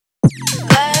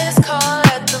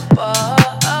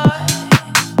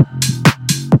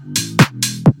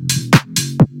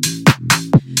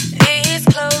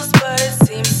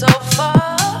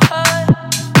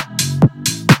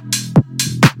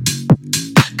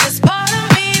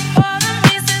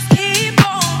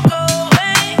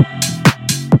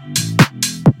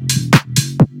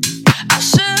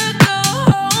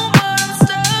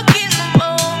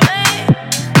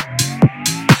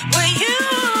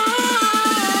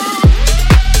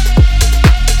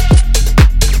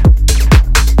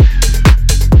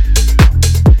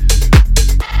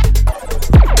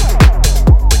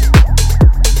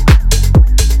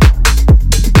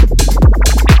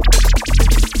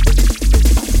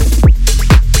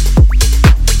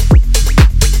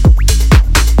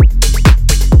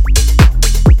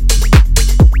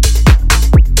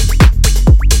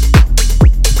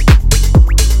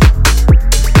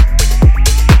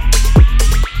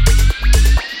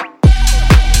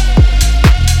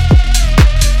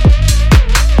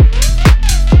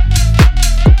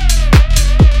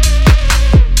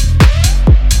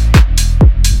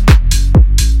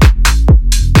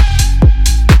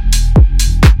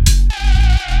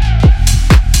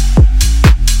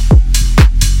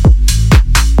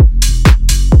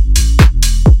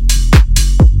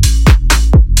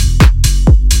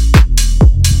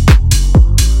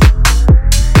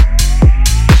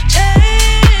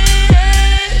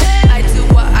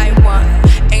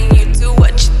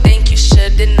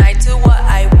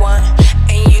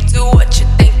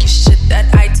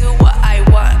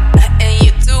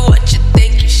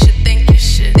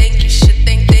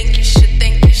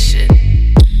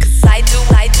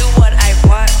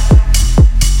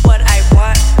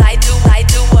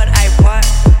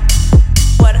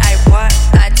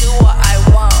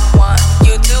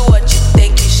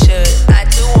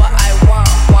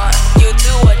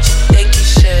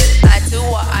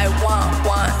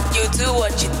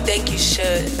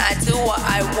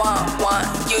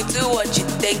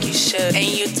think you should. And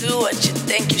you do what you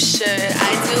think you should.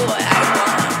 I do what I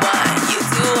want. You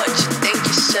do what you think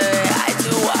you should. I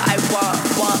do what I want.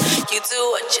 You do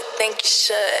what you think you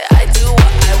should. I do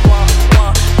what I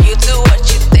want. You do what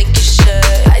you